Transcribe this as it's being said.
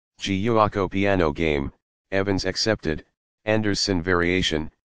Giuoco piano game, Evans accepted, Anderssen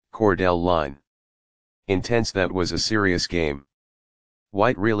variation, Cordel line. Intense. That was a serious game.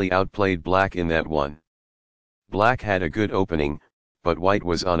 White really outplayed Black in that one. Black had a good opening, but White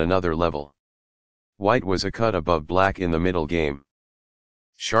was on another level. White was a cut above Black in the middle game.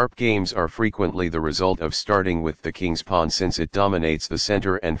 Sharp games are frequently the result of starting with the king's pawn, since it dominates the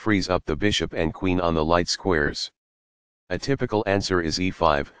center and frees up the bishop and queen on the light squares. A typical answer is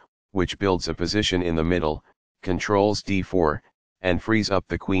e5, which builds a position in the middle, controls d4, and frees up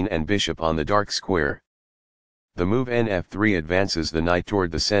the queen and bishop on the dark square. The move nf3 advances the knight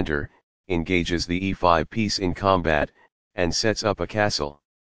toward the center, engages the e5 piece in combat, and sets up a castle.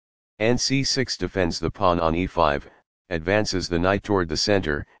 nc6 defends the pawn on e5, advances the knight toward the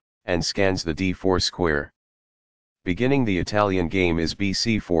center, and scans the d4 square. Beginning the Italian game is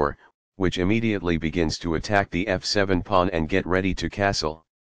bc4, which immediately begins to attack the f7 pawn and get ready to castle.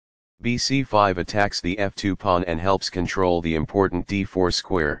 bc5 attacks the f2 pawn and helps control the important d4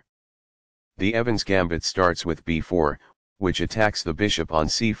 square. The Evans gambit starts with b4, which attacks the bishop on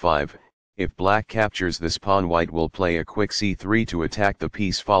c5. If Black captures this pawn, White will play a quick c3 to attack the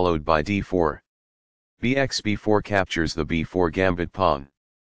piece, followed by d4. bx-b4 captures the b4 gambit pawn.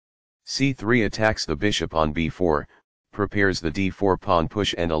 c3 attacks the bishop on b4, prepares the d4 pawn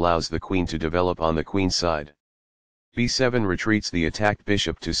push and allows the queen to develop on the queen side. b7 retreats the attacked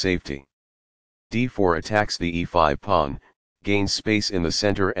bishop to safety. d4 attacks the e5 pawn, gains space in the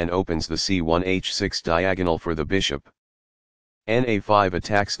center and opens the c1h6 diagonal for the bishop. na5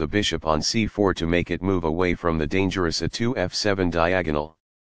 attacks the bishop on c4 to make it move away from the dangerous a2f7 diagonal.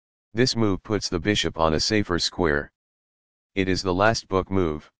 This move puts the bishop on a safer square. It is the last book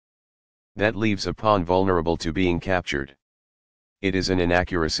move. That leaves a pawn vulnerable to being captured. It is an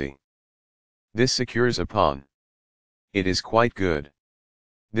inaccuracy. This secures a pawn. It is quite good.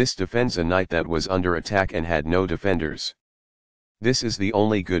 This defends a knight that was under attack and had no defenders. This is the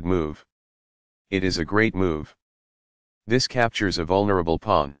only good move. It is a great move. This captures a vulnerable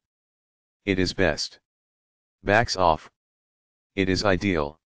pawn. It is best. Backs off. It is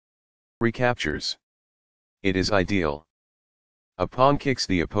ideal. Recaptures. It is ideal. A pawn kicks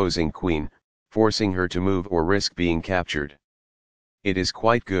the opposing queen, forcing her to move or risk being captured. It is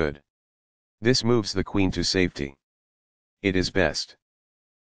quite good. This moves the queen to safety. It is best.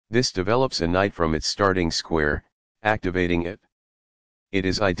 This develops a knight from its starting square, activating it. It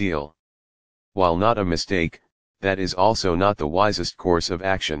is ideal. While not a mistake, that is also not the wisest course of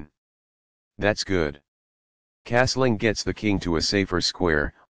action. That's good. Castling gets the king to a safer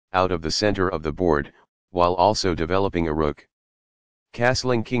square, out of the center of the board, while also developing a rook.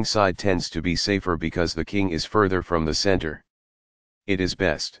 Castling kingside tends to be safer because the king is further from the center. It is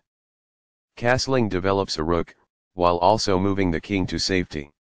best. Castling develops a rook, while also moving the king to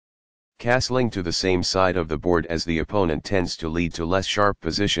safety. Castling to the same side of the board as the opponent tends to lead to less sharp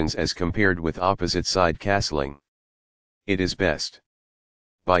positions as compared with opposite side castling. It is best.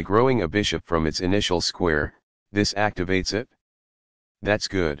 By growing a bishop from its initial square, this activates it. That's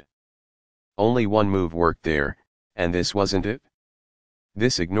good. Only one move worked there, and this wasn't it?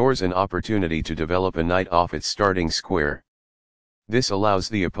 This ignores an opportunity to develop a knight off its starting square. This allows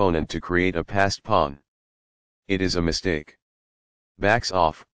the opponent to create a passed pawn. It is a mistake. Backs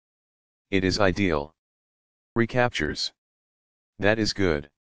off. It is ideal. Recaptures. That is good.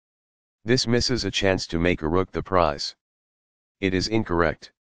 This misses a chance to make a rook the prize. It is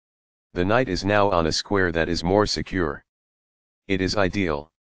incorrect. The knight is now on a square that is more secure. It is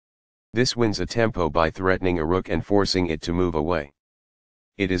ideal. This wins a tempo by threatening a rook and forcing it to move away.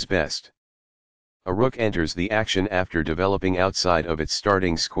 It is best. A rook enters the action after developing outside of its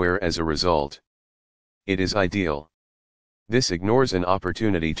starting square as a result. It is ideal. This ignores an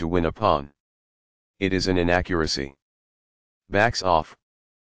opportunity to win a pawn. It is an inaccuracy. Backs off.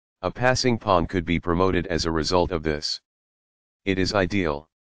 A passing pawn could be promoted as a result of this. It is ideal.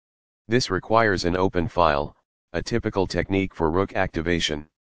 This requires an open file, a typical technique for rook activation.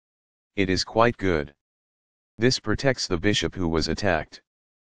 It is quite good. This protects the bishop who was attacked.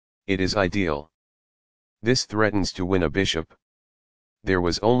 It is ideal. This threatens to win a bishop. There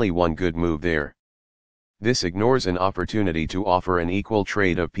was only one good move there. This ignores an opportunity to offer an equal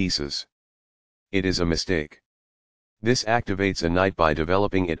trade of pieces. It is a mistake. This activates a knight by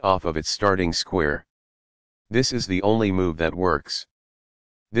developing it off of its starting square. This is the only move that works.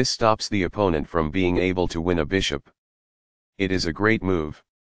 This stops the opponent from being able to win a bishop. It is a great move.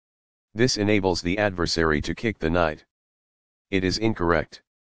 This enables the adversary to kick the knight. It is incorrect.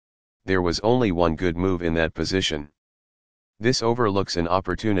 There was only one good move in that position. This overlooks an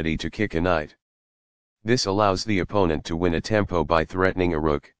opportunity to kick a knight. This allows the opponent to win a tempo by threatening a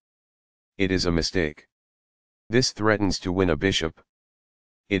rook. It is a mistake. This threatens to win a bishop.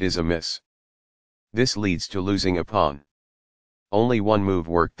 It is a miss. This leads to losing a pawn. Only one move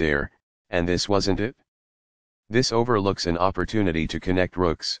worked there, and this wasn't it? This overlooks an opportunity to connect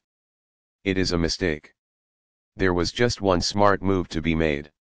rooks. It is a mistake. There was just one smart move to be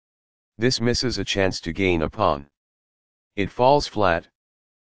made. This misses a chance to gain a pawn. It falls flat.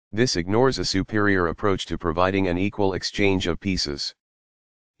 This ignores a superior approach to providing an equal exchange of pieces.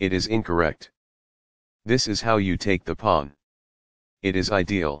 It is incorrect. This is how you take the pawn. It is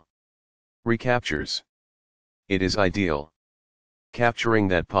ideal. Recaptures. It is ideal. Capturing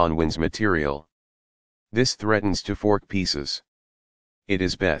that pawn wins material. This threatens to fork pieces. It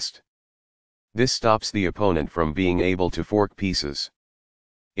is best. This stops the opponent from being able to fork pieces.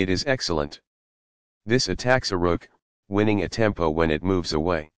 It is excellent. This attacks a rook, winning a tempo when it moves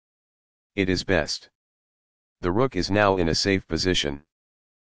away. It is best. The rook is now in a safe position.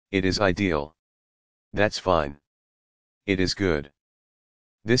 It is ideal. That's fine. It is good.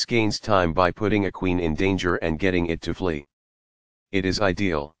 This gains time by putting a queen in danger and getting it to flee. It is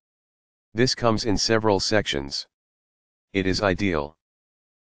ideal. This comes in several sections. It is ideal.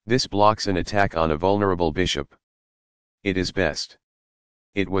 This blocks an attack on a vulnerable bishop. It is best.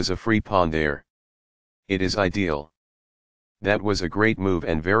 It was a free pawn there. It is ideal. That was a great move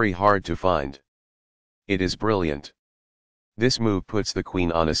and very hard to find. It is brilliant. This move puts the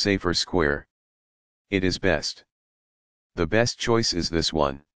queen on a safer square. It is best. The best choice is this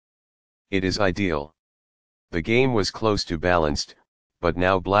one. It is ideal. The game was close to balanced, but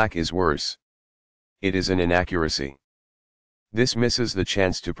now black is worse. It is an inaccuracy. This misses the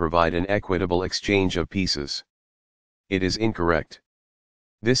chance to provide an equitable exchange of pieces. It is incorrect.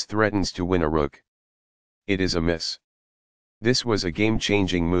 This threatens to win a rook. It is a miss. This was a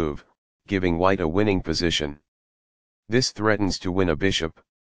game-changing move, giving white a winning position. This threatens to win a bishop.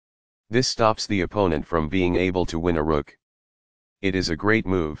 This stops the opponent from being able to win a rook. It is a great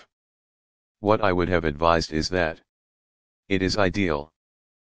move. What I would have advised is that it is ideal.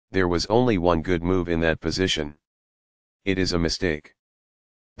 There was only one good move in that position. It is a mistake.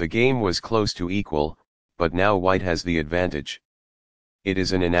 The game was close to equal, but now white has the advantage. It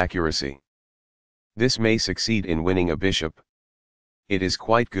is an inaccuracy. This may succeed in winning a bishop. It is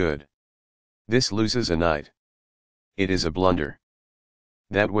quite good. This loses a knight. It is a blunder.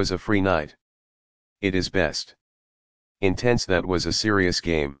 That was a free knight. It is best. Intense. That was a serious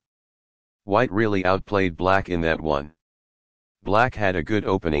game. White really outplayed black in that one. Black had a good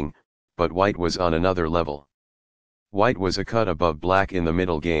opening, but white was on another level. White was a cut above black in the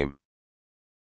middle game.